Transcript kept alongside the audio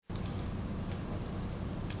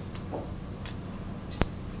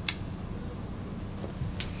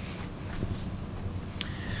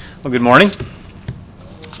Well, good morning.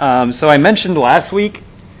 So I mentioned last week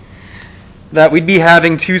that we'd be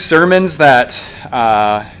having two sermons that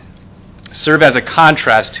serve as a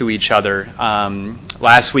contrast to each other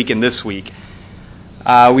last week and this week.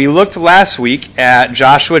 We looked last week at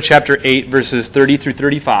Joshua chapter 8, verses 30 through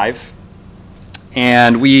 35,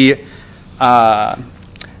 and we saw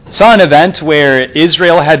an event where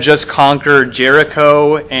Israel had just conquered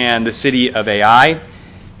Jericho and the city of Ai.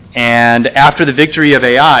 And after the victory of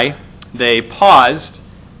Ai, they paused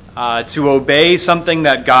to obey something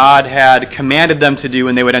that God had commanded them to do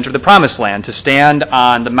when they would enter the Promised Land, to stand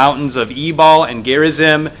on the mountains of Ebal and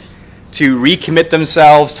Gerizim, to recommit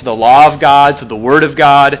themselves to the law of God, to the Word of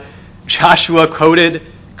God. Joshua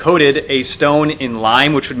coated a stone in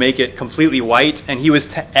lime, which would make it completely white, and he was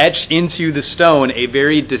to etch into the stone a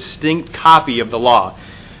very distinct copy of the law.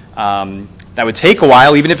 That would take a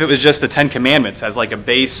while, even if it was just the Ten Commandments as like a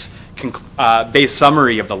base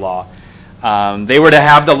summary of the law. They were to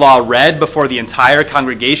have the law read before the entire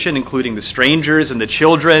congregation, including the strangers and the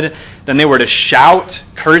children. Then they were to shout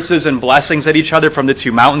curses and blessings at each other from the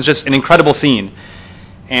two mountains. Just an incredible scene.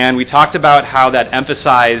 And we talked about how that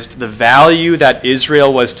emphasized the value that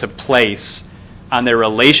Israel was to place on their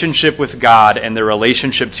relationship with God and their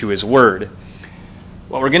relationship to His Word.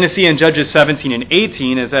 What we're going to see in Judges 17 and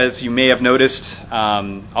 18 is, as you may have noticed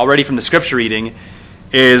already from the scripture reading,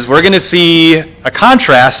 is we're going to see a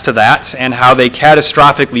contrast to that and how they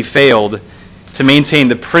catastrophically failed to maintain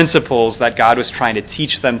the principles that God was trying to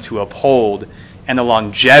teach them to uphold and the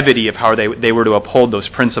longevity of how they were to uphold those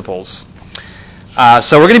principles.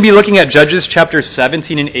 So we're going to be looking at Judges chapter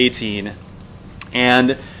 17 and 18.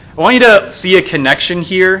 And I want you to see a connection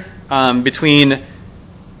here between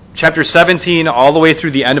chapter 17 all the way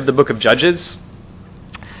through the end of the book of Judges.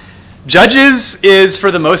 Judges is,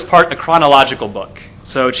 for the most part, a chronological book.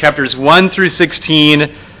 So chapters 1 through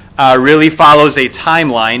 16 really follows a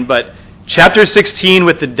timeline, but chapter 16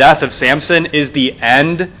 with the death of Samson is the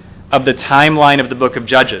end of the timeline of the book of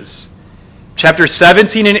Judges. Chapter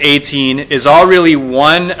 17 and 18 is all really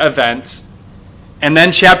one event, and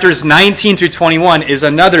then chapters 19 through 21 is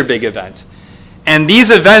another big event. And these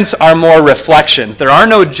events are more reflections. There are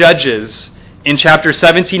no judges in chapter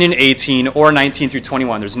 17 and 18 or 19 through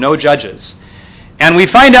 21. There's no judges. And we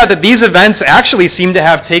find out that these events actually seem to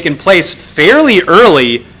have taken place fairly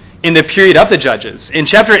early in the period of the judges. In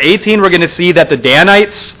chapter 18, we're going to see that the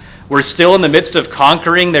Danites were still in the midst of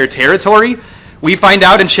conquering their territory. We find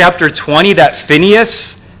out in chapter 20 that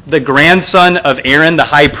Phinehas, the grandson of Aaron, the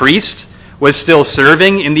high priest, was still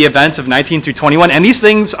serving in the events of 19 through 21. And these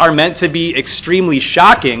things are meant to be extremely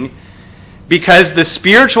shocking because the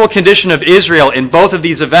spiritual condition of Israel in both of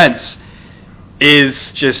these events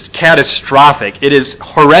is just catastrophic. It is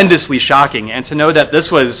horrendously shocking. And to know that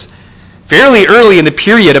this was fairly early in the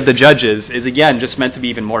period of the judges is, again, just meant to be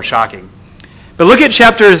even more shocking. But look at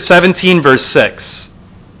chapter 17, verse 6.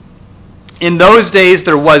 In those days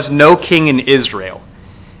there was no king in Israel.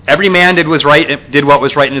 Every man did what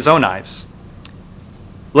was right in his own eyes.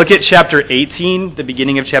 Look at chapter 18, the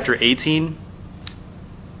beginning of chapter 18.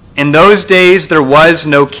 In those days there was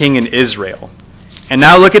no king in Israel. And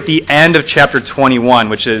now look at the end of chapter 21,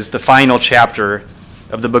 which is the final chapter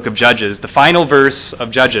of the book of Judges. The final verse of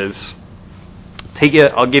Judges.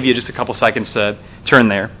 I'll give you just a couple seconds to turn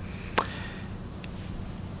there.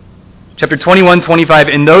 Chapter 21, 25.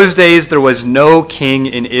 In those days there was no king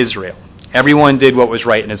in Israel. Everyone did what was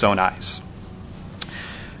right in his own eyes.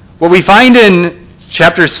 What we find in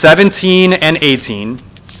chapter 17 and 18,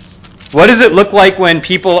 what does it look like when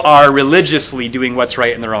people are religiously doing what's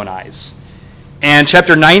right in their own eyes? And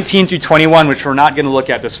chapter 19 through 21, which we're not going to look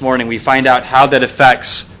at this morning, we find out how that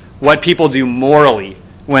affects what people do morally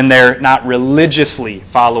when they're not religiously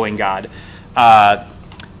following God.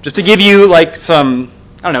 Just to give you like some,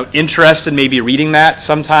 interest in maybe reading that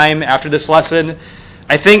sometime after this lesson,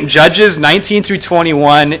 I think Judges 19 through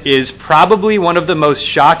 21 is probably one of the most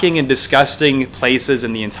shocking and disgusting places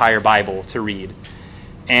in the entire Bible to read.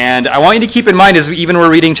 And I want you to keep in mind, as even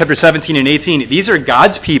we're reading chapter 17 and 18, these are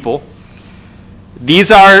God's people.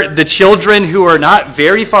 These are the children who are not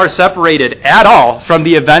very far separated at all from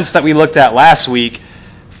the events that we looked at last week,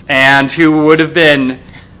 and who would have been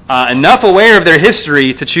enough aware of their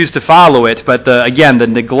history to choose to follow it. But the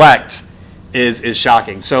neglect is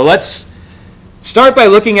shocking. So let's start by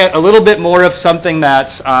looking at a little bit more of something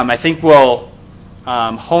that I think will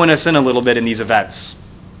hone us in a little bit in these events.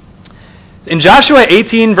 In Joshua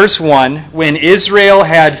 18, verse 1, when Israel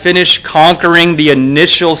had finished conquering the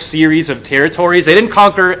initial series of territories, they didn't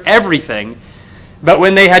conquer everything, but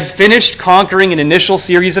when they had finished conquering an initial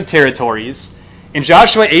series of territories, In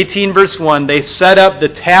Joshua 18, verse 1, they set up the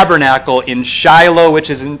tabernacle in Shiloh, which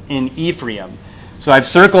is in Ephraim. So I've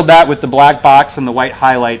circled that with the black box and the white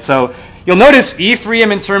highlight. So you'll notice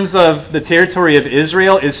Ephraim, in terms of the territory of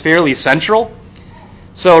Israel, is fairly central.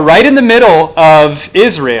 So right in the middle of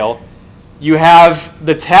Israel, you have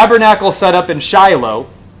the tabernacle set up in Shiloh,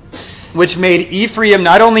 which made Ephraim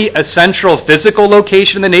not only a central physical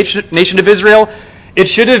location in the nation of Israel, it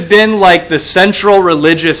should have been like the central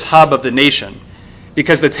religious hub of the nation.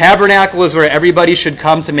 Because the tabernacle is where everybody should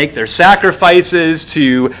come to make their sacrifices,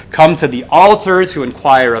 to come to the altar, to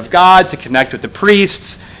inquire of God, to connect with the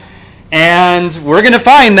priests. And we're going to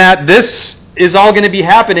find that this is all going to be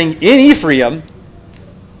happening in Ephraim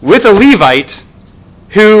with a Levite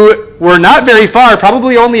who were not very far,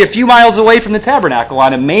 probably only a few miles away from the tabernacle,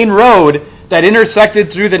 on a main road that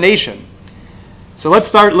intersected through the nation. So let's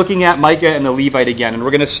start looking at Micah and the Levite again, and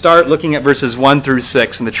we're going to start looking at verses 1 through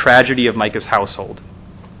 6 and the tragedy of Micah's household.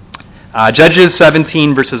 Judges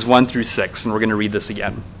 17, verses 1 through 6, and we're going to read this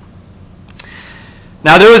again.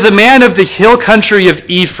 Now there was a man of the hill country of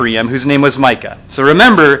Ephraim whose name was Micah. So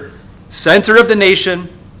remember, center of the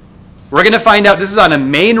nation. We're going to find out this is on a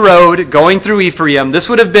main road going through Ephraim. This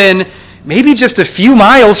would have been maybe just a few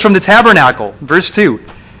miles from the tabernacle. Verse 2.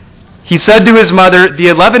 He said to his mother, "The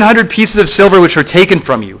 1,100 pieces of silver which were taken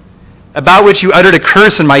from you, about which you uttered a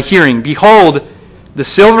curse in my hearing, behold, the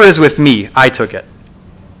silver is with me, I took it."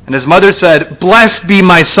 And his mother said, "Blessed be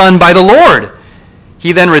my son by the Lord."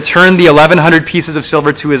 He then returned the 1,100 pieces of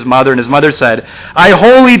silver to his mother, and his mother said, "I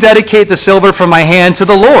wholly dedicate the silver from my hand to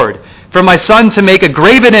the Lord, for my son to make a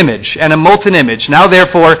graven image and a molten image. Now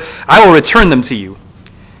therefore I will return them to you."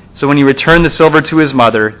 So when he returned the silver to his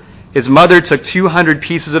mother took 200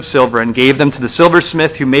 pieces of silver and gave them to the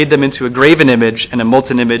silversmith, who made them into a graven image and a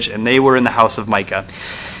molten image, and they were in the house of Micah.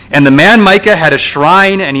 And the man Micah had a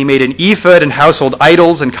shrine, and he made an ephod and household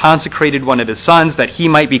idols, and consecrated one of his sons, that he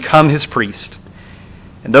might become his priest.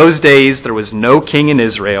 In those days there was no king in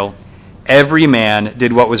Israel. Every man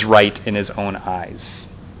did what was right in his own eyes.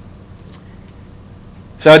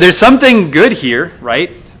 So there's something good here,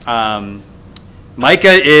 right?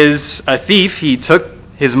 Micah is a thief. He took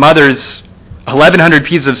his mother's 1,100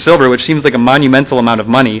 pieces of silver, which seems like a monumental amount of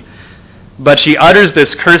money. But she utters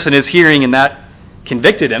this curse in his hearing, and that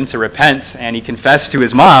convicted him to repent. And he confessed to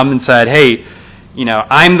his mom and said, "Hey,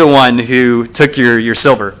 I'm the one who took your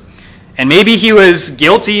silver." And maybe he was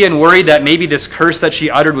guilty and worried that maybe this curse that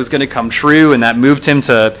she uttered was going to come true, and that moved him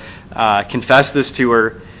to confess this to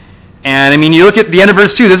her. And you look at the end of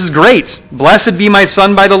verse 2, this is great. "Blessed be my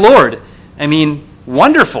son by the Lord."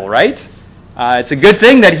 Wonderful, right? It's a good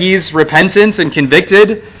thing that he's repentant and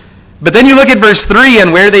convicted. But then you look at verse 3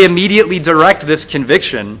 and where they immediately direct this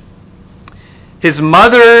conviction. His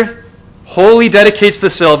mother wholly dedicates the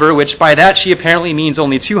silver, which by that she apparently means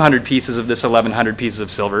only 200 pieces of this 1,100 pieces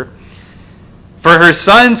of silver, for her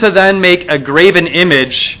son to then make a graven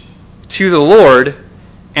image to the Lord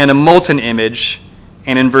and a molten image.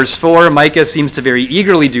 And in verse 4, Micah seems to very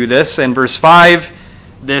eagerly do this. And verse 5,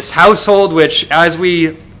 this household, which as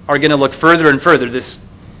we are going to look further and further, this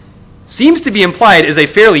seems to be implied is a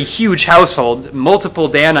fairly huge household. Multiple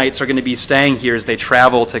Danites are going to be staying here as they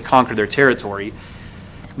travel to conquer their territory.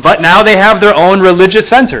 But now they have their own religious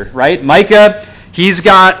center, right? Micah, he's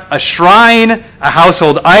got a shrine, a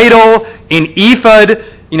household idol, an ephod.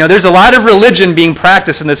 There's a lot of religion being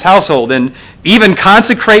practiced in this household, and even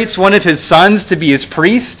consecrates one of his sons to be his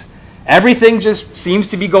priest. Everything just seems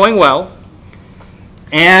to be going well.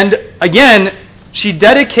 And again,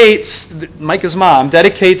 Micah's mom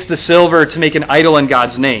dedicates the silver to make an idol in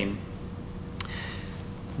God's name.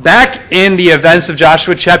 Back in the events of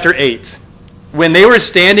Joshua chapter 8, when they were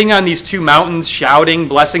standing on these two mountains shouting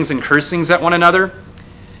blessings and cursings at one another,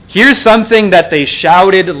 here's something that they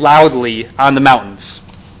shouted loudly on the mountains.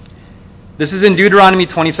 This is in Deuteronomy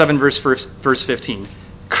 27, verse 15.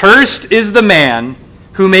 "Cursed is the man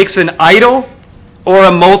who makes an idol or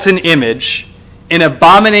a molten image, an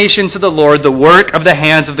abomination to the Lord, the work of the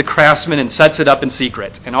hands of the craftsman, and sets it up in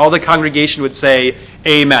secret." And all the congregation would say,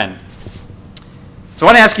 "Amen." So I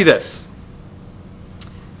want to ask you this.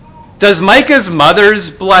 Does Micah's mother's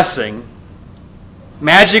blessing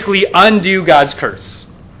magically undo God's curse?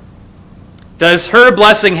 Does her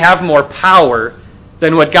blessing have more power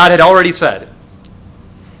than what God had already said?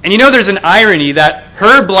 And there's an irony that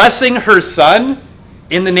her blessing her son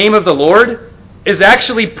in the name of the Lord is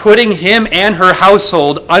actually putting him and her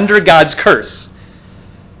household under God's curse.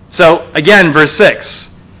 So, again, verse 6.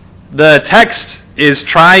 The text is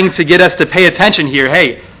trying to get us to pay attention here.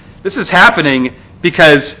 Hey, this is happening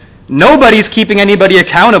because nobody's keeping anybody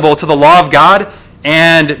accountable to the law of God,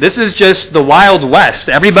 And this is just the Wild West.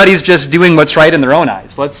 Everybody's just doing what's right in their own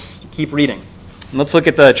eyes. Let's keep reading. And let's look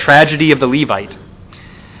at the tragedy of the Levite.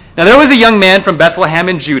 Now there was a young man from Bethlehem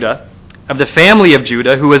in Judah, of the family of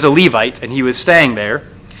Judah, who was a Levite, and he was staying there.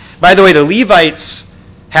 By the way, the Levites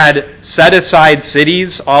had set aside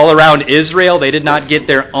cities all around Israel. They did not get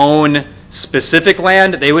their own specific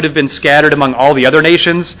land. They would have been scattered among all the other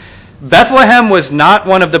nations. Bethlehem was not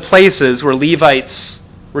one of the places where Levites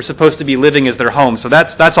were supposed to be living as their home, so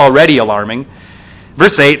that's already alarming.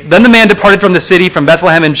 Verse 8, then the man departed from the city from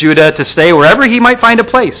Bethlehem in Judah to stay wherever he might find a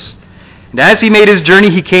place. And as he made his journey,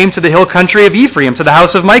 he came to the hill country of Ephraim, to the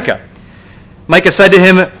house of Micah. Micah said to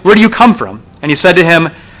him, where do you come from? And he said to him,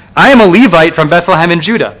 I am a Levite from Bethlehem in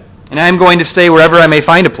Judah, and I am going to stay wherever I may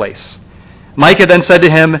find a place. Micah then said to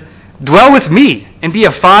him, dwell with me, and be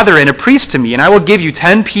a father and a priest to me, and I will give you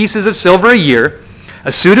 10 pieces of silver a year,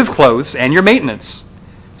 a suit of clothes, and your maintenance.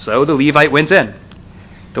 So the Levite went in.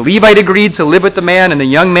 The Levite agreed to live with the man, and the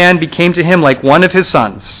young man became to him like one of his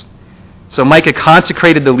sons. So Micah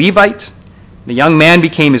consecrated the Levite. The young man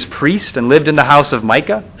became his priest and lived in the house of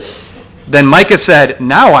Micah. Then Micah said,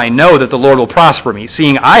 now I know that the Lord will prosper me,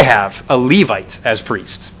 seeing I have a Levite as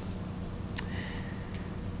priest.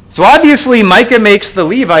 So obviously Micah makes the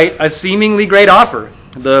Levite a seemingly great offer.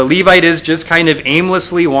 The Levite is just kind of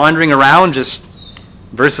aimlessly wandering around, just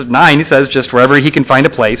verse 9, he says, just wherever he can find a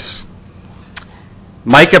place.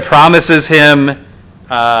 Micah promises him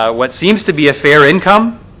what seems to be a fair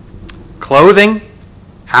income, clothing,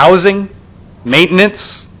 housing,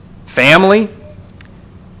 maintenance, family.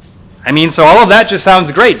 I mean, so all of that just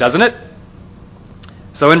sounds great, doesn't it?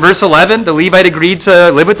 So in verse 11, the Levite agreed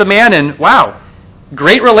to live with the man, and wow,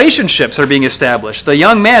 great relationships are being established. The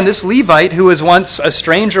young man, this Levite, who was once a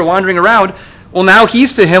stranger wandering around, well, now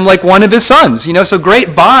he's to him like one of his sons. So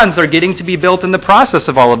great bonds are getting to be built in the process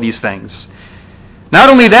of all of these things. Not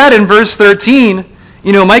only that, in verse 13,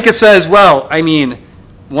 Micah says, well, I mean,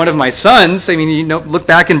 one of my sons, look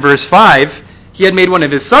back in verse 5, he had made one of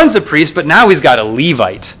his sons a priest, but now he's got a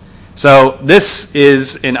Levite. So this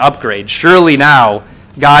is an upgrade. Surely now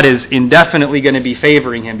God is indefinitely going to be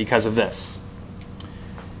favoring him because of this.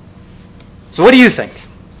 So what do you think?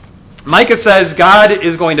 Micah says God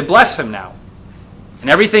is going to bless him now. And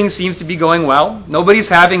everything seems to be going well. Nobody's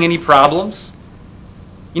having any problems.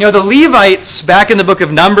 The Levites back in the book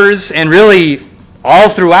of Numbers and really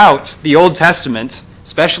all throughout the Old Testament,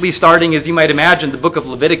 especially starting, as you might imagine, the book of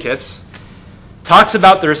Leviticus, talks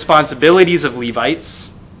about the responsibilities of Levites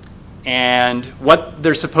and what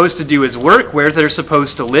they're supposed to do as work, where they're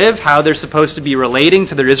supposed to live, how they're supposed to be relating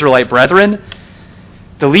to their Israelite brethren.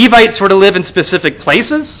 The Levites were to live in specific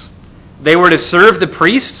places. They were to serve the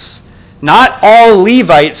priests. Not all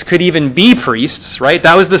Levites could even be priests, right?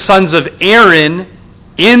 That was the sons of Aaron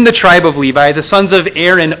in the tribe of Levi. The sons of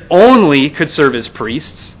Aaron only could serve as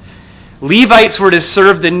priests. Levites were to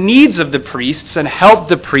serve the needs of the priests and help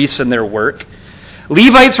the priests in their work.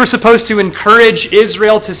 Levites were supposed to encourage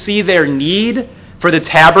Israel to see their need for the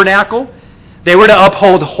tabernacle. They were to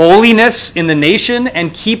uphold holiness in the nation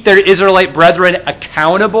and keep their Israelite brethren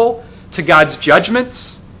accountable to God's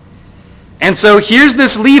judgments. And so here's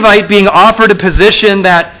this Levite being offered a position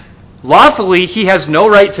that lawfully he has no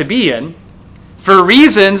right to be in, for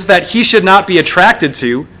reasons that he should not be attracted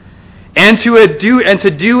to, and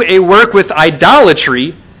to do a work with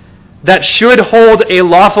idolatry that should hold a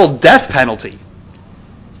lawful death penalty.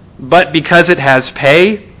 But because it has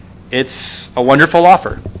pay, it's a wonderful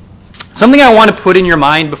offer. Something I want to put in your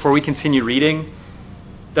mind before we continue reading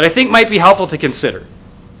that I think might be helpful to consider.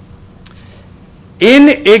 In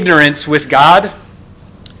ignorance with God,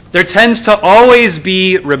 there tends to always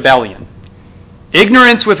be rebellion.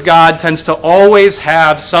 Ignorance with God tends to always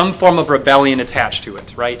have some form of rebellion attached to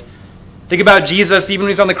it, right? Think about Jesus, even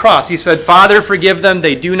when he's on the cross. He said, Father, forgive them,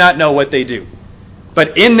 they do not know what they do.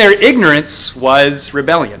 But in their ignorance was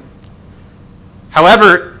rebellion.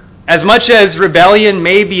 However, as much as rebellion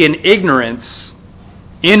may be in ignorance,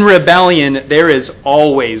 in rebellion there is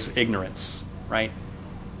always ignorance, right?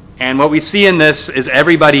 And what we see in this is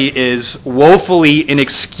everybody is woefully,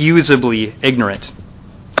 inexcusably ignorant.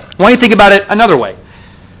 I want you to think about it another way.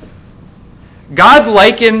 God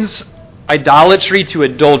likens idolatry to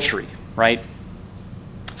adultery, right?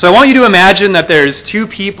 So I want you to imagine that there's two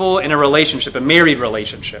people in a relationship, a married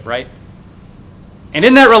relationship, right? And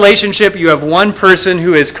in that relationship, you have one person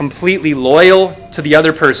who is completely loyal to the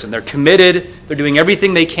other person. They're committed. They're doing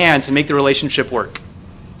everything they can to make the relationship work.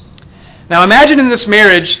 Now imagine in this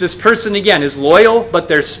marriage, this person, again, is loyal, but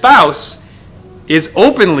their spouse is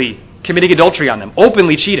openly committing adultery on them,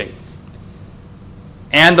 openly cheating.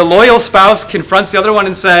 And the loyal spouse confronts the other one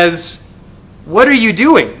and says, what are you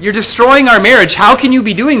doing? You're destroying our marriage. How can you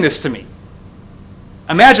be doing this to me?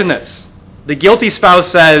 Imagine this. The guilty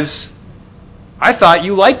spouse says, I thought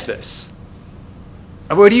you liked this.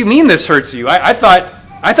 What do you mean this hurts you? I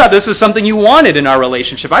thought this was something you wanted in our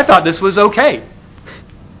relationship. I thought this was okay.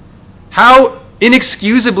 How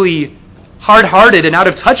inexcusably hard-hearted and out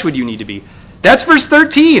of touch would you need to be? That's verse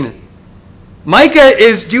 13. Micah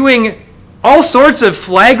is doing all sorts of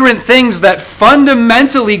flagrant things that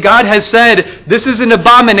fundamentally God has said, this is an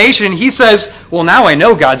abomination. He says, well, now I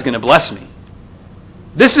know God's going to bless me.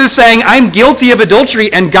 This is saying, I'm guilty of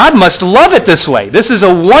adultery, and God must love it this way. This is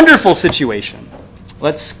a wonderful situation.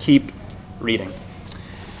 Let's keep reading.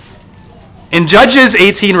 In Judges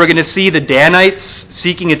 18, we're going to see the Danites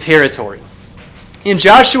seeking a territory. In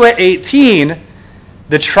Joshua 18,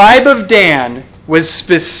 the tribe of Dan was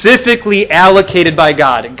specifically allocated by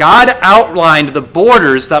God. God outlined the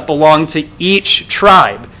borders that belonged to each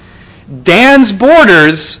tribe. Dan's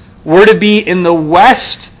borders were to be in the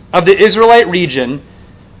west of the Israelite region,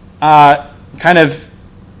 kind of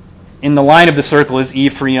in the line of the circle is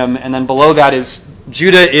Ephraim, and then below that is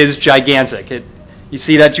Judah is gigantic. You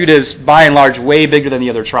see that Judah is by and large way bigger than the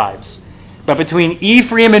other tribes. But between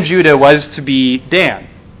Ephraim and Judah was to be Dan.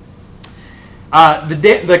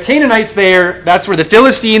 The Canaanites there, that's where the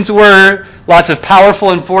Philistines were, lots of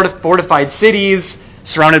powerful and fortified cities,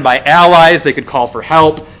 surrounded by allies they could call for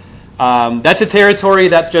help. That's a territory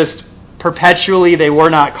that just perpetually they were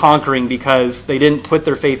not conquering because they didn't put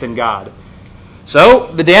their faith in God.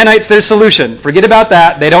 So the Danites, their solution. Forget about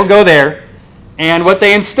that. They don't go there. And what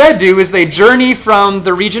they instead do is they journey from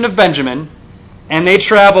the region of Benjamin, and they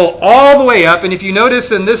travel all the way up. And if you notice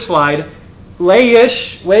in this slide,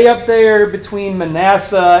 Laish, way up there between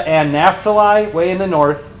Manasseh and Naphtali, way in the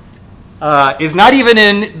north, is not even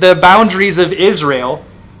in the boundaries of Israel.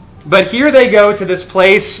 But here they go to this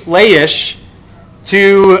place, Laish,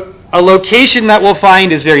 to a location that we'll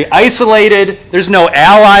find is very isolated. There's no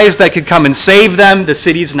allies that could come and save them. The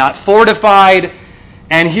city's not fortified.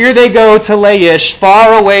 And here they go to Laish,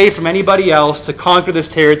 far away from anybody else, to conquer this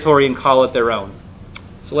territory and call it their own.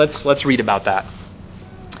 So let's read about that.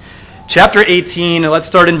 Chapter 18, let's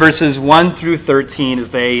start in verses 1 through 13 as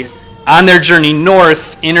they, on their journey north,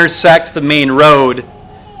 intersect the main road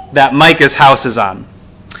that Micah's house is on.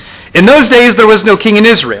 In those days there was no king in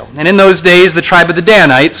Israel, and in those days the tribe of the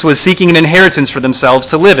Danites was seeking an inheritance for themselves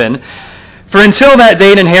to live in, for until that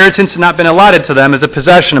day an inheritance had not been allotted to them as a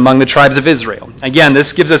possession among the tribes of Israel. Again,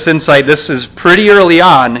 this gives us insight. This is pretty early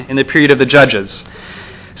on in the period of the Judges.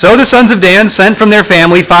 So the sons of Dan sent from their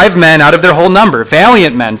family 5 men out of their whole number,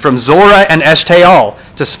 valiant men from Zorah and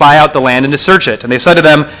Eshtaol, to spy out the land and to search it. And they said to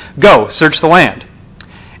them, go, search the land.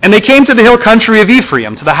 And they came to the hill country of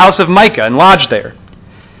Ephraim, to the house of Micah, and lodged there.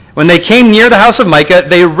 When they came near the house of Micah,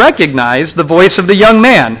 they recognized the voice of the young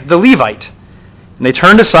man, the Levite. And they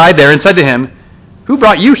turned aside there and said to him, who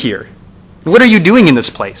brought you here? And what are you doing in this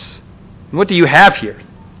place? And what do you have here?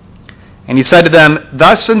 And he said to them,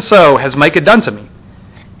 thus and so has Micah done to me.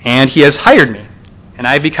 And he has hired me, and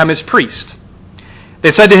I have become his priest.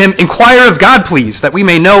 They said to him, inquire of God, please, that we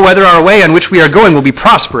may know whether our way on which we are going will be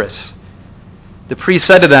prosperous. The priest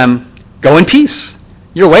said to them, go in peace.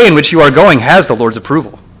 Your way in which you are going has the Lord's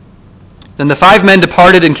approval. Then the 5 men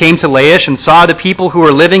departed and came to Laish and saw the people who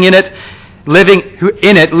were living in it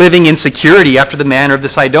in security after the manner of the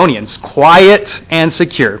Sidonians, quiet and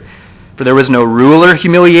secure. For there was no ruler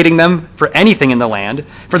humiliating them for anything in the land,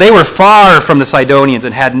 for they were far from the Sidonians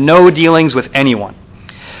and had no dealings with anyone.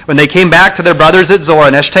 When they came back to their brothers at Zorah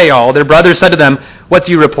and Eshtaol, their brothers said to them, what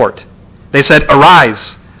do you report? They said,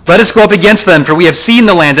 arise, let us go up against them, for we have seen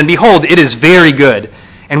the land, and behold, it is very good.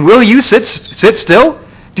 And will you sit still?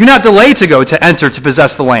 Do not delay to enter to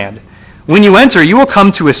possess the land. When you enter, you will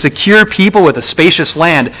come to a secure people with a spacious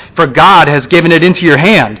land, for God has given it into your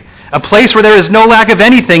hand, a place where there is no lack of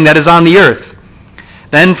anything that is on the earth.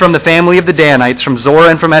 Then from the family of the Danites, from Zorah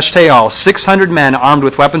and from Eshtaol, 600 men armed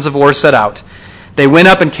with weapons of war set out. They went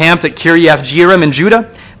up and camped at Kiriath-Jearim in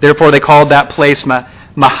Judah. Therefore they called that place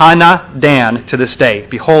Mahana Dan to this day.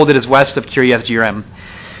 Behold, it is west of Kiriath-Jearim.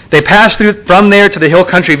 They passed through from there to the hill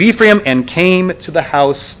country of Ephraim and came to the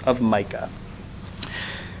house of Micah.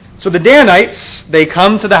 So the Danites, they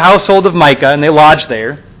come to the household of Micah and they lodge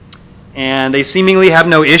there. And they seemingly have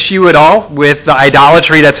no issue at all with the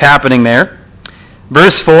idolatry that's happening there.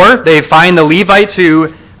 Verse 4, they find the Levite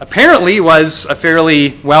who apparently was a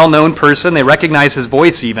fairly well-known person. They recognize his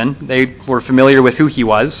voice even. They were familiar with who he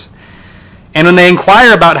was. And when they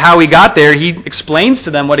inquire about how he got there, he explains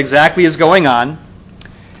to them what exactly is going on.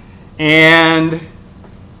 And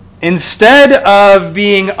instead of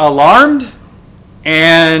being alarmed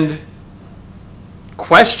and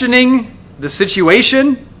questioning the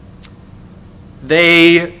situation,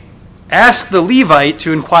 they ask the Levite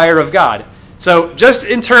to inquire of God. So just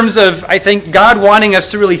in terms of, I think, God wanting us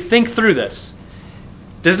to really think through this,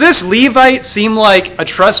 does this Levite seem like a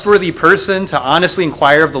trustworthy person to honestly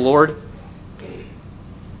inquire of the Lord?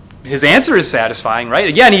 His answer is satisfying, right?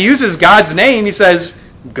 Again, he uses God's name. He says,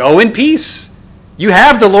 go in peace. You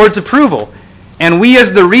have the Lord's approval. And we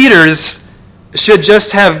as the readers should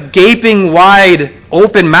just have gaping wide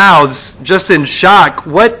open mouths, just in shock.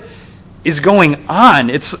 What is going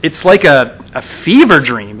on? It's like a fever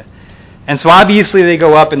dream. And so obviously they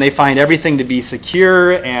go up and they find everything to be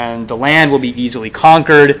secure and the land will be easily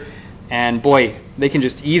conquered. And boy, they can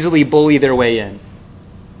just easily bully their way in.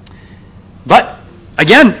 But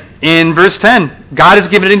again, in verse 10, God has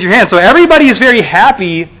given it into your hand. So everybody is very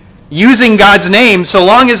happy using God's name so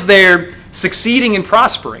long as they're succeeding and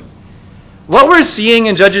prospering. What we're seeing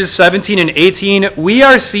in Judges 17 and 18, we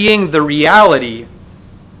are seeing the reality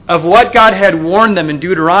of what God had warned them in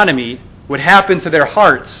Deuteronomy would happen to their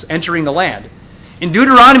hearts entering the land. In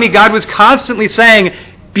Deuteronomy, God was constantly saying,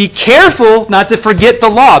 be careful not to forget the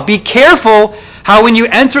law. Be careful how when you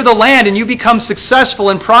enter the land and you become successful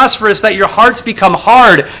and prosperous, that your hearts become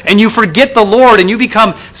hard and you forget the Lord and you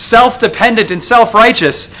become self-dependent and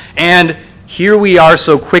self-righteous. And here we are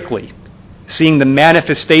so quickly seeing the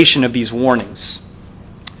manifestation of these warnings.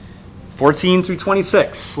 14 through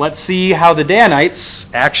 26. Let's see how the Danites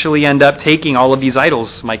actually end up taking all of these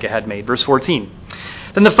idols Micah had made. Verse 14.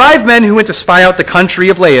 Then the 5 men who went to spy out the country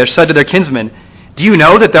of Laish said to their kinsmen, do you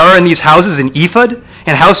know that there are in these houses an ephod,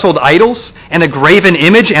 and household idols, and a graven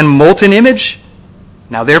image and molten image?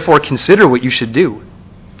 Now therefore consider what you should do.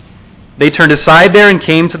 They turned aside there and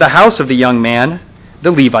came to the house of the young man,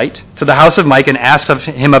 the Levite, to the house of Micah, and asked of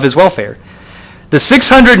him of his welfare. The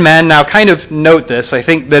 600 men, now kind of note this, I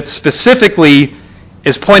think that specifically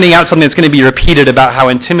is pointing out something that's going to be repeated about how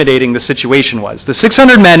intimidating the situation was. The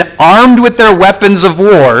 600 men, armed with their weapons of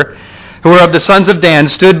war, who were of the sons of Dan,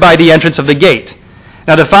 stood by the entrance of the gate.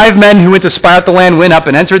 Now the 5 men who went to spy out the land went up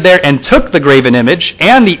and entered there and took the graven image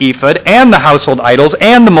and the ephod and the household idols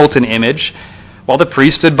and the molten image, while the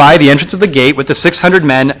priest stood by the entrance of the gate with the 600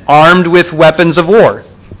 men armed with weapons of war.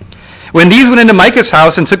 When these went into Micah's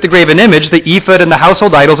house and took the graven image, the ephod and the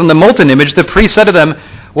household idols and the molten image, the priest said to them,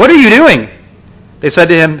 what are you doing? They said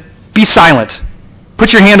to him, be silent.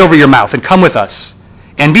 Put your hand over your mouth and come with us,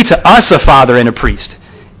 and be to us a father and a priest.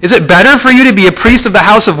 Is it better for you to be a priest of the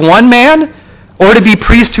house of one man, or to be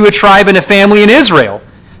priest to a tribe and a family in Israel?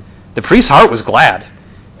 The priest's heart was glad,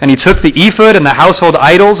 and he took the ephod and the household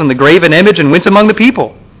idols and the graven image and went among the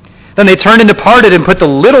people. Then they turned and departed and put the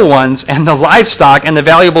little ones and the livestock and the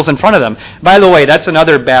valuables in front of them. By the way, that's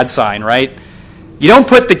another bad sign, right? You don't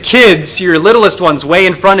put the kids, your littlest ones, way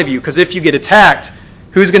in front of you, because if you get attacked,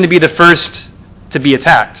 who's going to be the first to be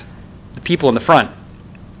attacked? The people in the front.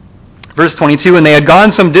 Verse 22, and they had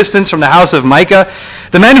gone some distance from the house of Micah.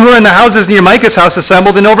 The men who were in the houses near Micah's house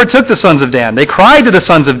assembled and overtook the sons of Dan. They cried to the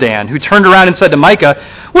sons of Dan, who turned around and said to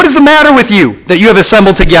Micah, what is the matter with you, that you have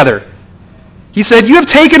assembled together? He said, you have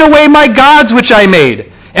taken away my gods which I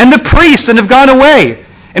made, and the priests, and have gone away.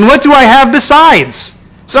 And what do I have besides?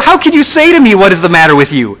 So how can you say to me, what is the matter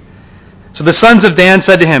with you? So the sons of Dan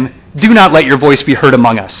said to him, do not let your voice be heard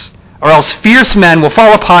among us, or else fierce men will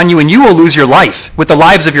fall upon you, and you will lose your life with the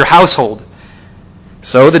lives of your household.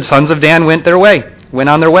 So the sons of Dan went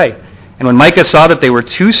on their way. And when Micah saw that they were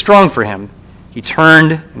too strong for him, he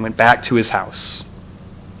turned and went back to his house.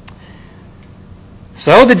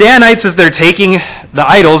 So the Danites, as they're taking the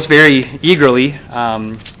idols very eagerly,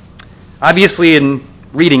 obviously in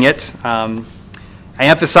reading it, I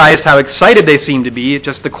emphasized how excited they seemed to be.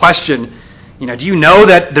 Just the question, do you know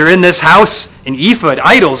that they're in this house, an ephod,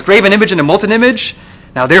 idols, graven image, and a molten image?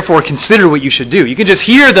 Now therefore consider what you should do. You can just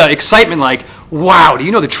hear the excitement like, wow, do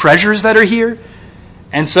you know the treasures that are here?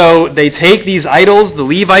 And so they take these idols, the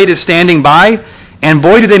Levite is standing by, and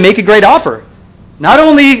boy, do they make a great offer. Not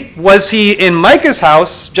only was he in Micah's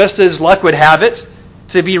house, just as luck would have it,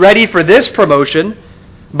 to be ready for this promotion,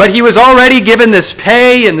 but he was already given this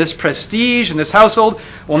pay and this prestige and this household.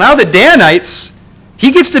 Well, now the Danites,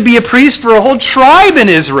 he gets to be a priest for a whole tribe in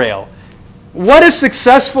Israel. What a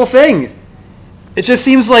successful thing. It just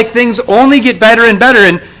seems like things only get better and better.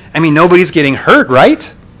 And, nobody's getting hurt,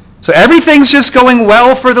 right? So everything's just going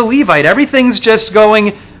well for the Levite. Everything's just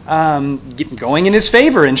going in his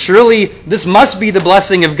favor. And surely this must be the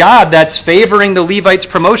blessing of God that's favoring the Levite's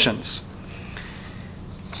promotions.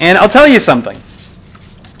 And I'll tell you something.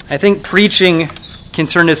 I think preaching can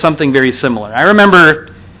turn into something very similar. I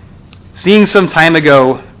remember seeing some time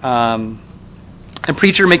ago a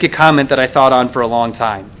preacher make a comment that I thought on for a long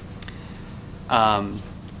time.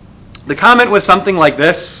 The comment was something like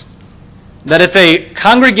this, that if a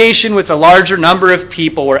congregation with a larger number of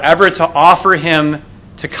people were ever to offer him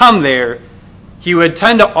to come there, he would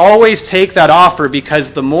tend to always take that offer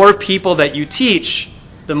because the more people that you teach,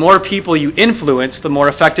 the more people you influence, the more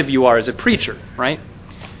effective you are as a preacher, right?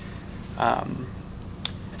 I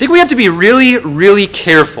think we have to be really, really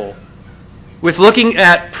careful with looking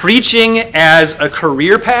at preaching as a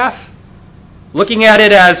career path, looking at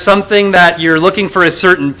it as something that you're looking for a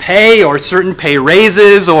certain pay or certain pay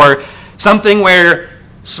raises, or something where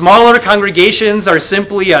smaller congregations are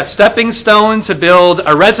simply a stepping stone to build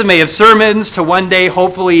a resume of sermons to one day,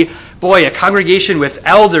 hopefully, a congregation with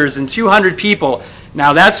elders and 200 people.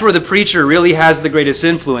 Now that's where the preacher really has the greatest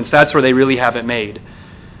influence. That's where they really have it made.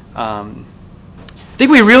 I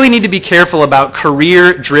think we really need to be careful about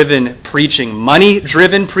career-driven preaching,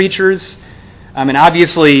 money-driven preachers. And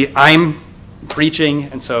obviously, I'm preaching,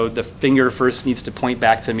 and so the finger first needs to point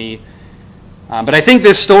back to me. But I think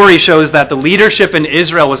this story shows that the leadership in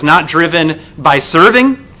Israel was not driven by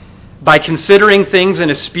serving, by considering things in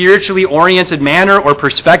a spiritually oriented manner or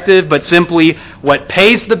perspective, but simply what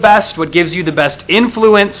pays the best, what gives you the best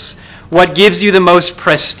influence, what gives you the most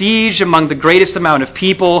prestige among the greatest amount of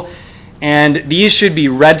people. And these should be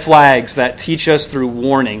red flags that teach us through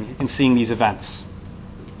warning in seeing these events.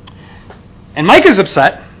 And Micah's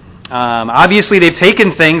upset. Obviously, they've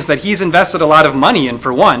taken things that he's invested a lot of money in,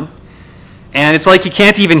 for one. And it's like he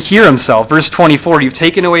can't even hear himself. Verse 24, you've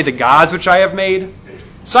taken away the gods which I have made.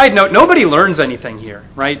 Side note, nobody learns anything here,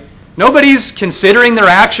 right? Nobody's considering their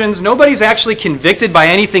actions. Nobody's actually convicted by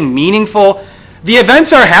anything meaningful. The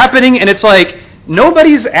events are happening, and it's like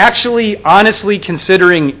nobody's actually honestly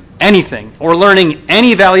considering anything or learning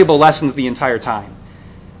any valuable lessons the entire time.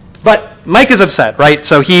 But Micah is upset, right?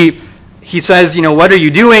 So he says, what are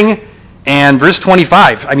you doing? And verse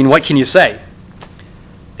 25, what can you say?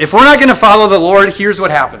 If we're not going to follow the Lord, here's what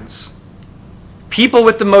happens. People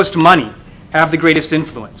with the most money have the greatest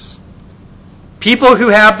influence. People who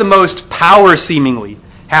have the most power, seemingly,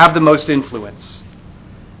 have the most influence.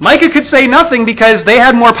 Micah could say nothing because they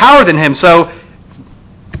had more power than him, so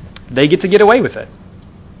they get away with it.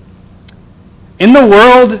 In the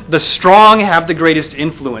world, the strong have the greatest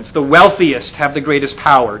influence. The wealthiest have the greatest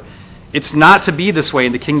power. It's not to be this way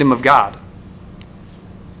in the kingdom of God.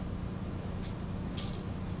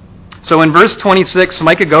 So in verse 26,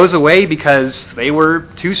 Micah goes away because they were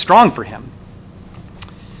too strong for him.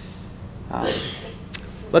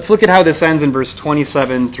 Let's look at how this ends in verse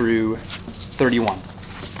 27 through 31.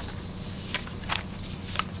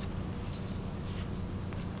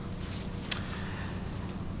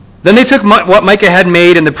 Then they took what Micah had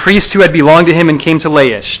made and the priest who had belonged to him and came to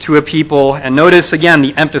Laish, to a people, and notice again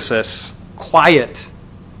the emphasis, quiet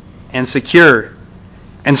and secure,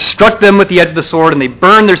 and struck them with the edge of the sword, and they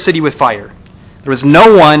burned their city with fire. There was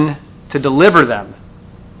no one to deliver them,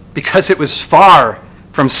 because it was far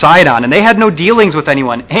from Sidon, and they had no dealings with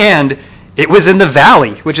anyone, and it was in the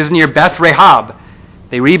valley, which is near Beth Rahab.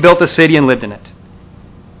 They rebuilt the city and lived in it.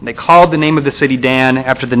 And they called the name of the city Dan,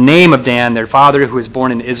 after the name of Dan, their father who was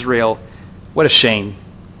born in Israel. What a shame.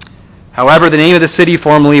 However, the name of the city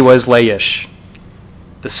formerly was Laish.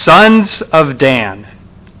 The sons of Dan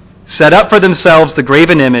set up for themselves the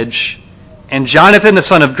graven image, and Jonathan, the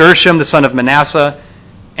son of Gershom, the son of Manasseh.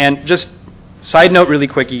 And just side note really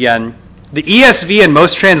quick again, the ESV in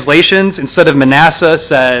most translations, instead of Manasseh,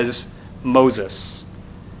 says Moses.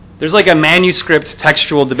 There's like a manuscript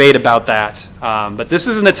textual debate about that. But this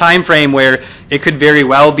is in the time frame where it could very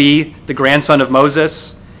well be the grandson of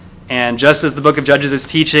Moses. And just as the book of Judges is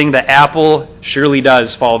teaching, the apple surely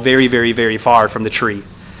does fall very, very, very far from the tree.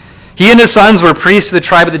 He and his sons were priests of the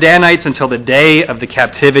tribe of the Danites until the day of the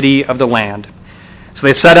captivity of the land. So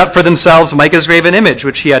they set up for themselves Micah's graven image,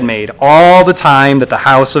 which he had made, all the time that the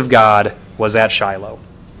house of God was at Shiloh.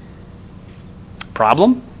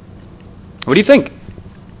 Problem? What do you think?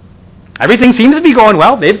 Everything seems to be going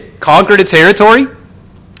well. They've conquered a territory.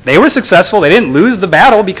 They were successful. They didn't lose the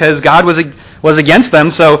battle because God was against them.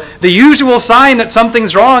 So the usual sign that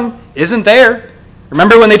something's wrong isn't there.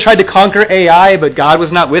 Remember when they tried to conquer Ai, but God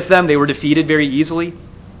was not with them? They were defeated very easily.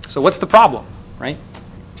 So what's the problem, right?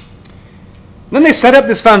 Then they set up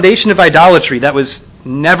this foundation of idolatry that was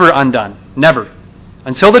never undone. Never.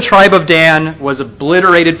 Until the tribe of Dan was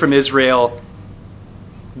obliterated from Israel,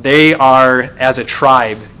 they are, as a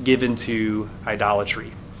tribe, given to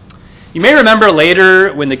idolatry. You may remember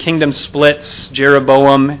later when the kingdom splits,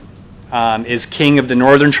 Jeroboam is king of the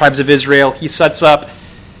northern tribes of Israel. He sets up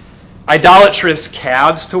idolatrous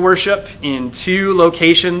calves to worship in 2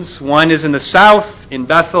 locations. One is in the south in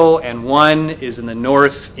Bethel, and one is in the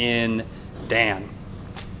north in Dan.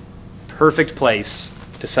 Perfect place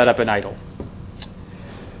to set up an idol.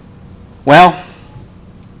 Well,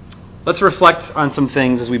 let's reflect on some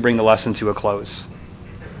things as we bring the lesson to a close.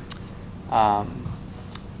 I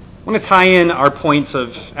want to tie in our points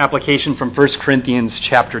of application from 1 Corinthians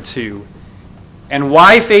chapter 2 and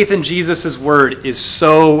why faith in Jesus' word is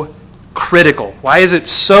so critical. Why is it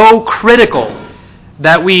so critical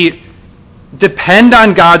that we depend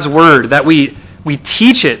on God's word, that we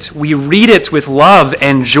teach it, we read it with love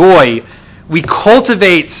and joy, we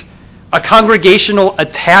cultivate a congregational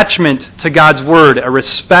attachment to God's word, a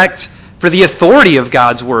respect for the authority of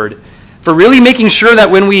God's word, for really making sure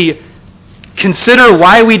that when we consider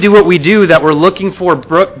why we do what we do, that we're looking for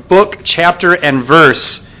book, chapter, and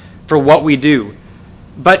verse for what we do.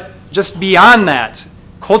 But just beyond that,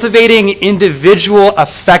 cultivating individual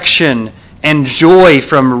affection and joy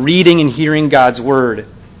from reading and hearing God's word.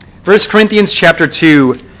 1 Corinthians chapter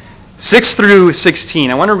 2, 6 through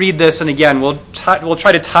 16. I want to read this, and again, we'll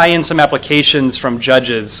try to tie in some applications from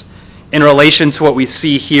Judges in relation to what we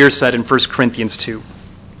see here said in 1 Corinthians 2.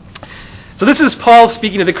 So this is Paul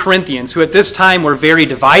speaking to the Corinthians, who at this time were very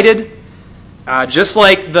divided, just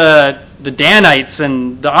like the Danites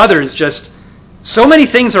and the others. Just so many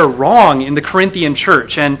things are wrong in the Corinthian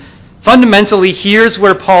church, and fundamentally, here's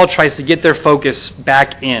where Paul tries to get their focus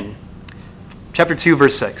back in. Chapter 2,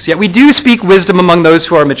 verse 6. Yet we do speak wisdom among those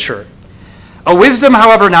who are mature. A wisdom,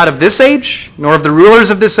 however, not of this age, nor of the rulers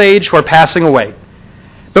of this age who are passing away.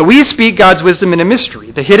 But we speak God's wisdom in a mystery,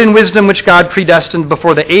 the hidden wisdom which God predestined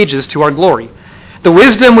before the ages to our glory. The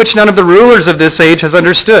wisdom which none of the rulers of this age has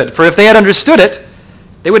understood. For if they had understood it,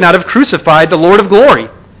 they would not have crucified the Lord of glory.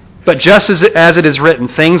 But just as it is written,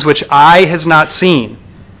 things which eye has not seen,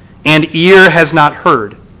 and ear has not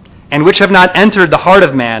heard, and which have not entered the heart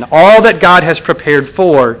of man, all that God has prepared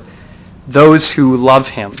for those who love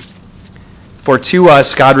him. For to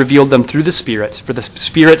us God revealed them through the Spirit, for the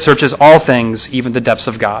Spirit searches all things, even the depths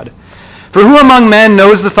of God. For who among men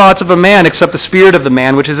knows the thoughts of a man except the spirit of the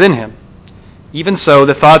man which is in him? Even so,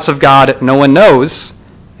 the thoughts of God no one knows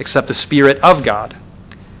except the Spirit of God.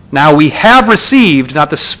 Now we have received not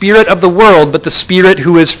the spirit of the world, but the Spirit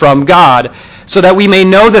who is from God, so that we may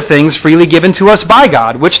know the things freely given to us by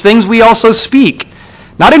God, which things we also speak,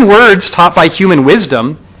 not in words taught by human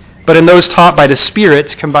wisdom, but in those taught by the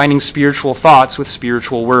Spirit, combining spiritual thoughts with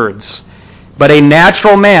spiritual words. But a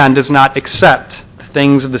natural man does not accept the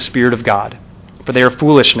things of the Spirit of God, for they are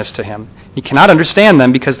foolishness to him. He cannot understand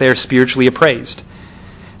them because they are spiritually appraised.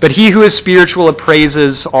 But he who is spiritual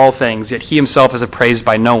appraises all things, yet he himself is appraised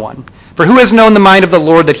by no one. For who has known the mind of the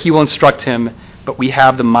Lord that he will instruct him? But we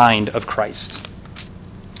have the mind of Christ.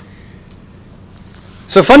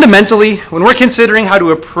 So fundamentally, when we're considering how to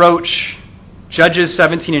approach Judges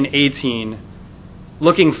 17 and 18,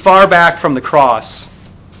 looking far back from the cross,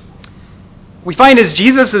 we find as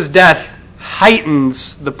Jesus' death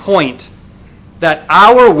heightens the point that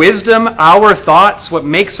our wisdom, our thoughts, what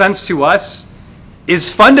makes sense to us,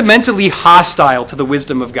 is fundamentally hostile to the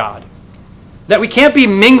wisdom of God. That we can't be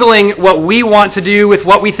mingling what we want to do with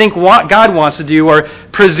what we think God wants to do, or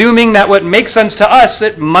presuming that what makes sense to us,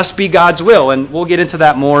 it must be God's will. And we'll get into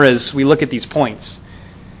that more as we look at these points.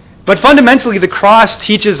 But fundamentally, the cross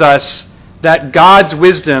teaches us that God's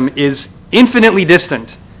wisdom is infinitely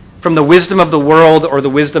distant from the wisdom of the world or the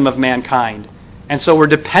wisdom of mankind. And so we're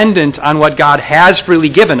dependent on what God has freely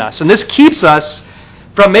given us. And this keeps us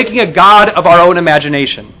from making a God of our own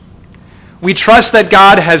imagination. We trust that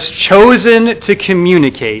God has chosen to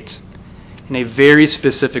communicate in a very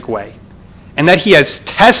specific way, and that he has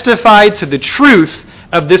testified to the truth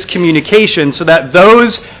of this communication so that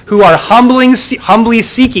those who are humbly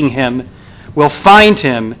seeking him will find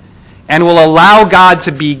him and will allow God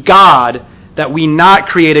to be God, that we not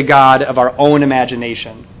create a God of our own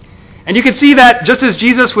imagination. And you can see that just as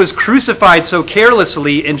Jesus was crucified so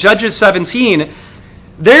carelessly in Judges 17,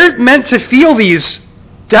 they're meant to feel these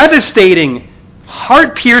devastating,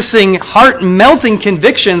 heart-piercing, heart-melting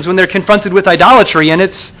convictions when they're confronted with idolatry, and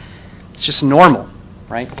it's just normal,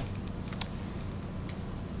 right?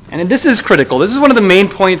 And this is critical. This is one of the main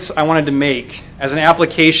points I wanted to make as an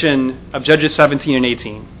application of Judges 17 and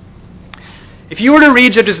 18. If you were to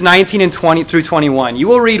read Judges 19 and 20 through 21, you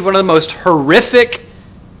will read one of the most horrific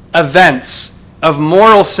events of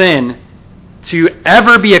moral sin to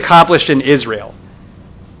ever be accomplished in Israel.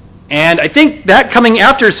 And I think that coming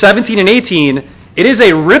after 17 and 18, it is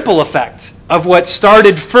a ripple effect of what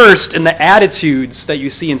started first in the attitudes that you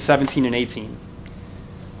see in 17 and 18.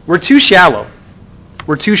 We're too shallow.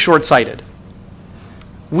 we're too short-sighted.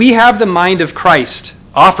 We have the mind of Christ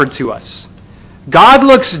offered to us. God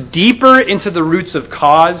looks deeper into the roots of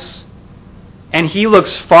cause, and he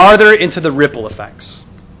looks farther into the ripple effects.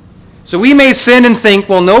 So we may sin and think,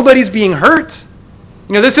 well, nobody's being hurt.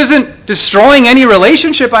 This isn't destroying any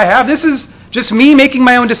relationship I have. This is just me making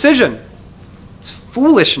my own decision. It's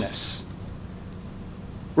foolishness.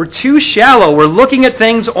 We're too shallow. We're looking at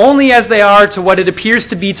things only as they are to what it appears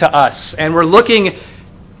to be to us. And we're looking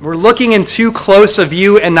in too close a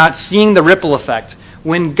view and not seeing the ripple effect.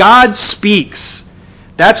 When God speaks,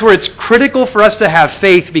 that's where it's critical for us to have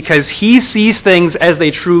faith, because he sees things as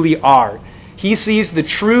they truly are. He sees the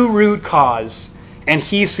true root cause, and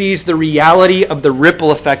he sees the reality of the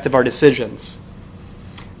ripple effect of our decisions.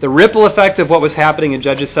 The ripple effect of what was happening in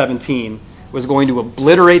Judges 17 was going to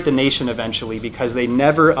obliterate the nation eventually, because they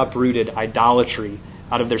never uprooted idolatry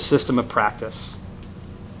out of their system of practice.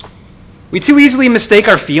 We too easily mistake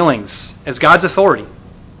our feelings as God's authority.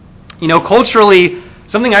 Culturally,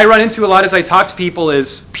 something I run into a lot as I talk to people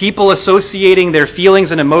is people associating their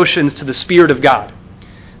feelings and emotions to the Spirit of God.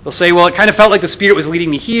 They'll say, well, it kind of felt like the Spirit was leading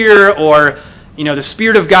me here, or, the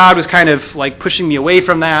Spirit of God was kind of like pushing me away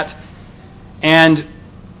from that. And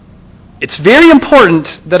it's very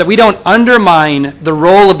important that we don't undermine the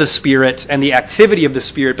role of the Spirit and the activity of the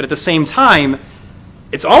Spirit, but at the same time,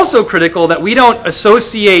 it's also critical that we don't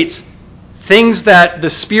associate things that the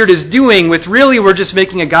Spirit is doing with really we're just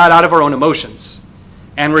making a God out of our own emotions.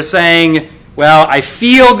 And we're saying, well, I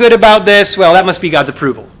feel good about this. Well, that must be God's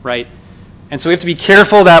approval, right? And so we have to be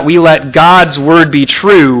careful that we let God's word be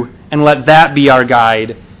true and let that be our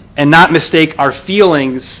guide, and not mistake our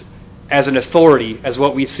feelings as an authority, as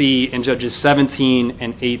what we see in Judges 17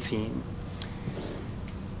 and 18.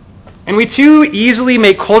 And we too easily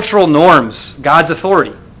make cultural norms God's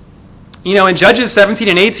authority. In Judges 17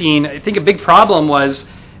 and 18, I think a big problem was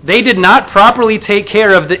they did not properly take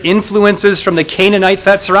care of the influences from the Canaanites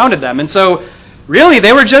that surrounded them. And so, really,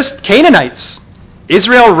 they were just Canaanites.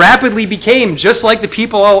 Israel rapidly became just like the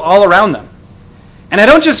people all around them. And I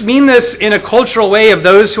don't just mean this in a cultural way of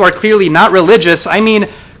those who are clearly not religious. I mean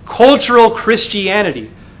cultural Christianity,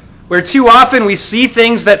 where too often we see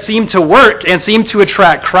things that seem to work and seem to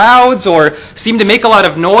attract crowds or seem to make a lot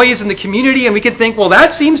of noise in the community, and we can think, well,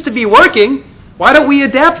 that seems to be working. Why don't we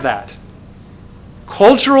adapt that?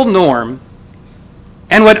 Cultural norm,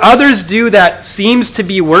 and what others do that seems to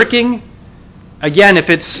be working, again, if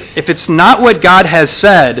it's not what God has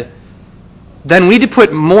said, then we need to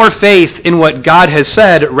put more faith in what God has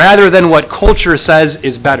said rather than what culture says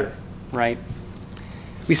is better, right?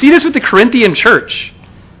 We see this with the Corinthian church.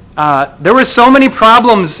 There were so many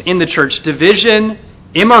problems in the church: division,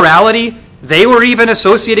 immorality. They were even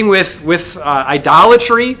associating with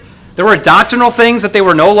idolatry. There were doctrinal things that they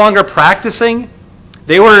were no longer practicing.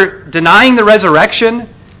 They were denying the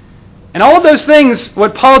resurrection. And all of those things,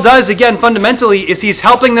 what Paul does, again, fundamentally, is he's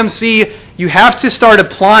helping them see you have to start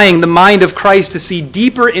applying the mind of Christ to see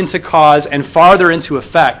deeper into cause and farther into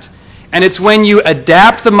effect. And it's when you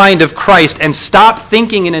adapt the mind of Christ and stop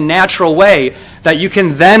thinking in a natural way that you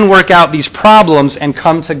can then work out these problems and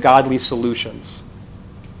come to godly solutions.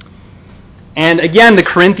 And again, the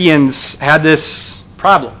Corinthians had this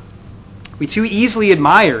problem. We too easily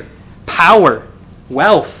admire power,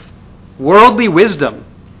 wealth, worldly wisdom.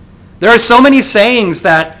 There are so many sayings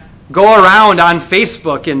that go around on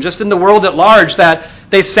Facebook and just in the world at large that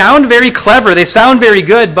they sound very clever, they sound very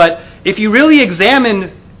good, but if you really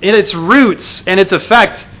examine in its roots and its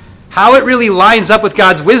effect, how it really lines up with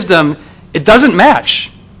God's wisdom, it doesn't match.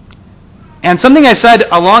 And something I said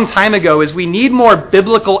a long time ago is we need more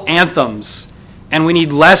biblical anthems and we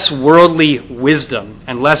need less worldly wisdom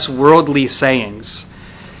and less worldly sayings.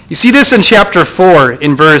 You see this in chapter 4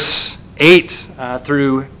 in verse 8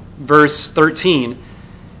 through verse 13.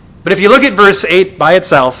 But if you look at verse 8 by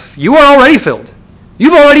itself, you are already filled.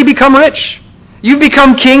 You've already become rich. You've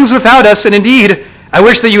become kings without us, and indeed, I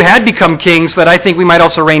wish that you had become kings, so that I think we might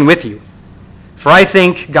also reign with you. For I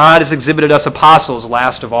think God has exhibited us apostles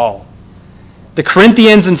last of all. The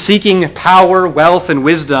Corinthians, in seeking power, wealth, and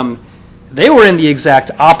wisdom, they were in the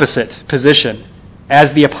exact opposite position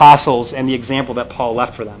as the apostles and the example that Paul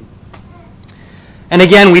left for them. And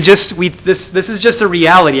again, this is just a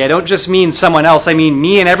reality. I don't just mean someone else. I mean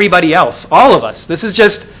me and everybody else, all of us. This is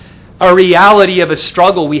just a reality of a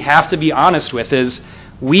struggle we have to be honest with, is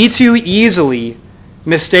we too easily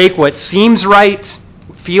mistake what seems right,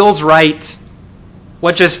 feels right,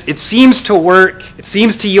 it seems to work, it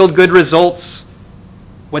seems to yield good results,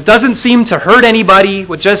 what doesn't seem to hurt anybody,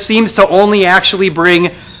 what just seems to only actually bring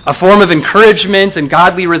a form of encouragement and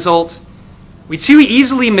godly result. We too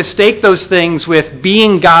easily mistake those things with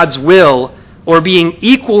being God's will or being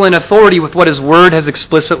equal in authority with what His Word has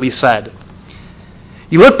explicitly said.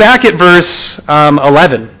 You look back at verse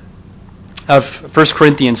 11 of 1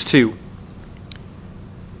 Corinthians 2.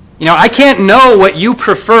 I can't know what you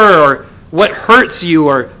prefer or what hurts you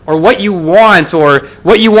or what you want or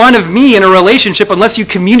what you want of me in a relationship unless you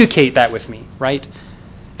communicate that with me, right?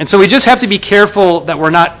 And so we just have to be careful that we're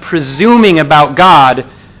not presuming about God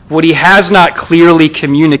what He has not clearly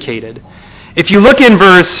communicated. If you look in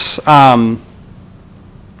verse 10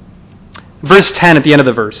 at the end of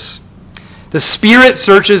the verse, the Spirit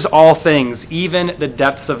searches all things, even the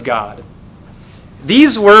depths of God.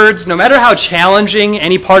 These words, no matter how challenging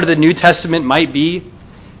any part of the New Testament might be,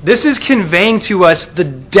 this is conveying to us the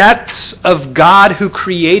depths of God who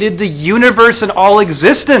created the universe and all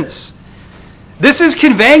existence. This is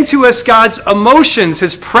conveying to us God's emotions,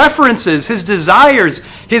 His preferences, His desires,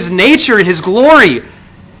 His nature, His glory.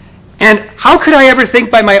 And how could I ever think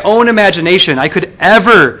by my own imagination I could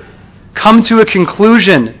ever come to a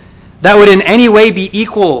conclusion that would in any way be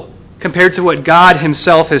equal compared to what God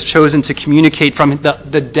Himself has chosen to communicate from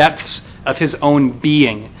the depths of His own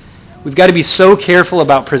being? We've got to be so careful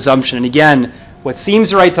about presumption. And again, what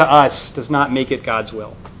seems right to us does not make it God's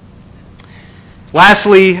will.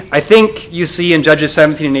 Lastly, I think you see in Judges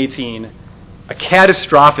 17 and 18 a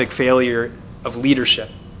catastrophic failure of leadership.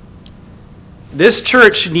 This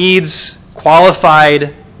church needs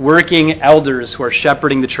qualified working elders who are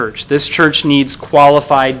shepherding the church. This church needs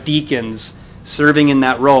qualified deacons serving in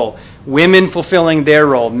that role. Women fulfilling their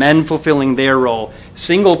role, men fulfilling their role,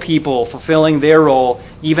 single people fulfilling their role,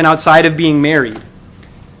 even outside of being married.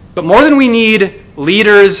 But more than we need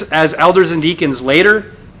leaders as elders and deacons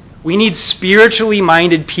later, we need spiritually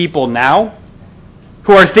minded people now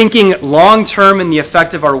who are thinking long-term in the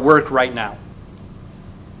effect of our work right now.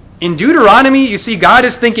 In Deuteronomy, you see God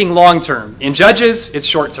is thinking long-term. In Judges, it's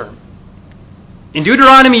short-term. In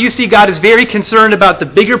Deuteronomy, you see God is very concerned about the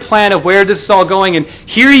bigger plan of where this is all going, and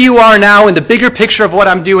here you are now in the bigger picture of what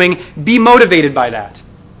I'm doing. Be motivated by that.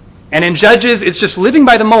 And in Judges, it's just living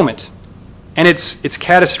by the moment, and it's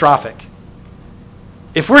catastrophic.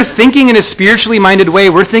 If we're thinking in a spiritually minded way,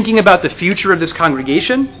 we're thinking about the future of this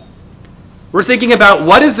congregation. We're thinking about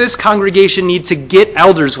what does this congregation need to get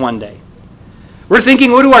elders one day. We're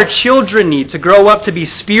thinking, what do our children need to grow up to be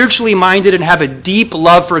spiritually minded and have a deep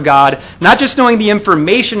love for God, not just knowing the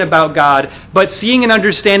information about God, but seeing and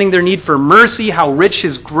understanding their need for mercy, how rich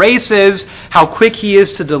His grace is, how quick He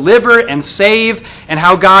is to deliver and save, and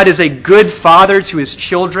how God is a good father to His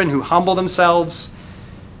children who humble themselves.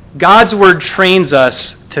 God's Word trains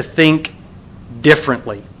us to think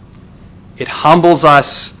differently. It humbles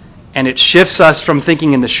us, and it shifts us from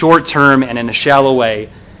thinking in the short term and in a shallow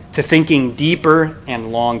way to thinking deeper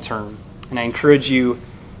and long term. And I encourage you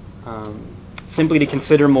simply to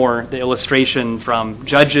consider more the illustration from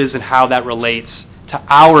Judges and how that relates to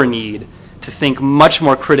our need to think much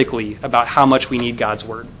more critically about how much we need God's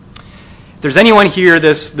Word. If there's anyone here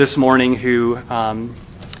this morning who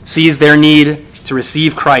sees their need to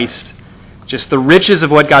receive Christ, just the riches of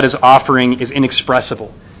what God is offering is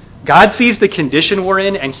inexpressible. God sees the condition we're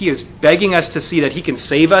in, and He is begging us to see that He can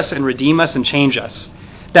save us and redeem us and change us.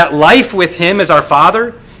 That life with Him as our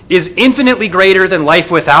Father is infinitely greater than life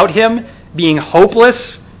without Him, being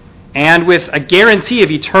hopeless and with a guarantee of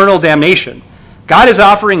eternal damnation. God is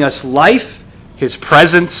offering us life, His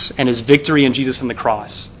presence, and His victory in Jesus on the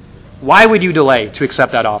cross. Why would you delay to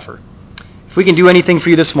accept that offer? If we can do anything for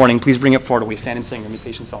you this morning, please bring it forward while we stand and sing the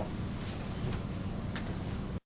invitation song.